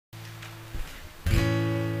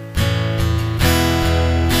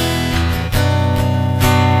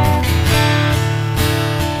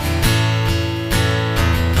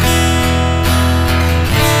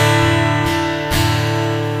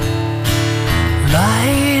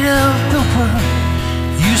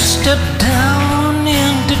You step down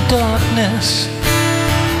into darkness,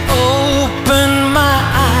 open my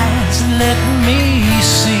eyes, let me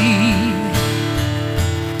see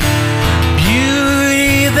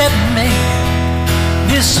beauty that make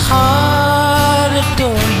this heart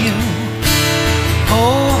adore you.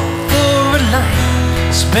 Hope for a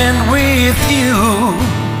life spent with you.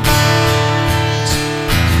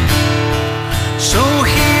 So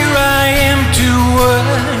here I am to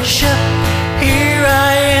worship, here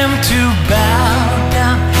I am to bow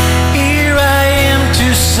down, here I am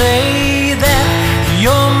to say that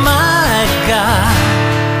you're my God.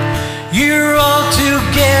 You're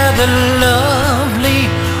altogether lovely,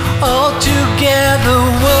 altogether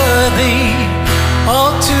worthy,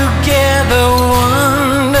 altogether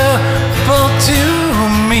wonderful to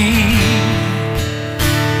me.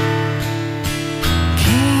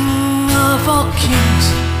 King of all kings,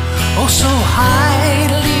 oh so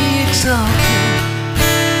highly exalted,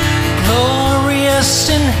 glorious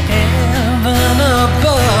in heaven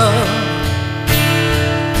above.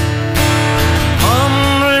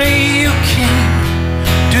 Humbly you came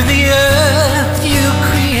to the earth you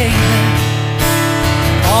created,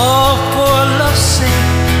 all for love's sake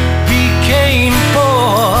became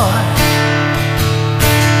poor.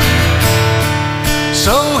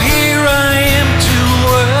 So here I am to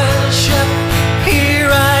worship, here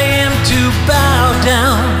I am to bow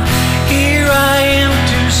down, here I am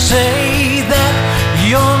to say that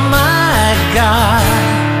you're my God.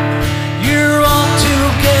 You're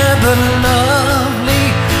altogether lovely,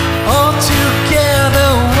 altogether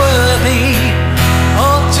worthy,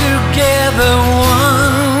 altogether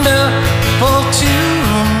wonderful to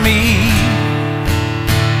me.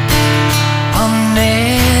 I'll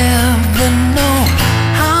never know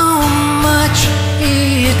how much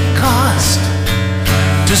it cost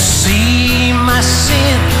to see my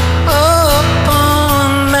sin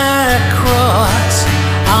upon that cross.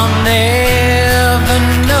 I'll never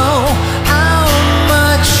know how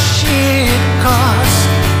much it cost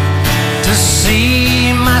to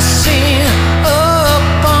see my sin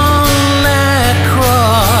upon that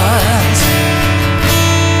cross.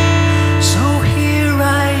 So here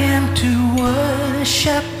I am to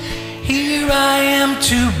worship, here I am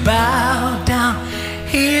to bow down,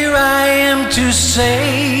 here I am to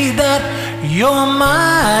say that you're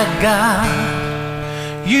my God.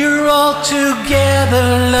 You're altogether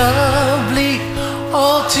lovely,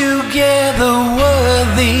 altogether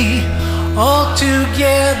worthy,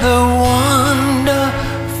 altogether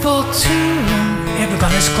wonderful to me.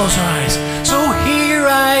 Everybody, let's close our eyes. So here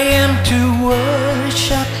I am to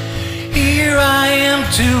worship, here I am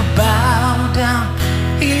to bow down,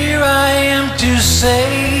 here I am to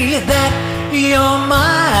say that you're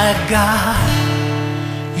my God.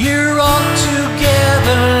 You're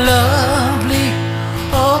altogether lovely,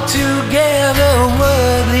 altogether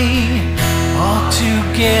worthy,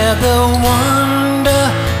 altogether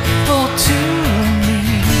wonderful to me.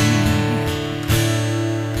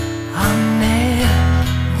 I'll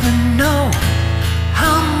never know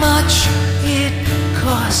how much it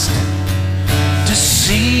cost to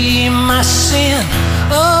see my sin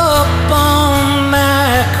upon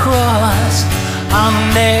that cross. I'll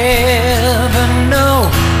never know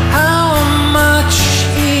how much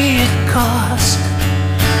it cost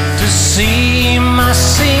to see my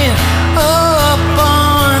sin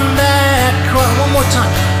upon that cross. One more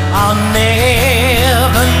time. I'll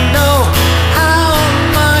never know how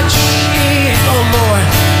much it, oh Lord,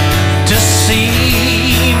 to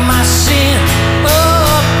see my sin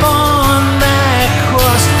upon that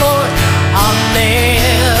cross. Lord, I'll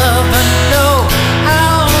never know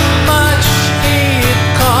how much it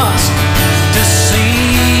cost to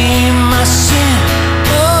see my sin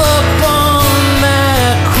upon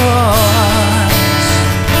that cross.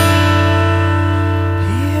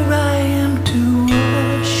 Here I am to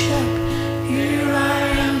worship, here I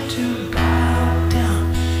am to bow down,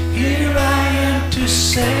 here I am to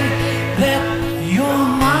say that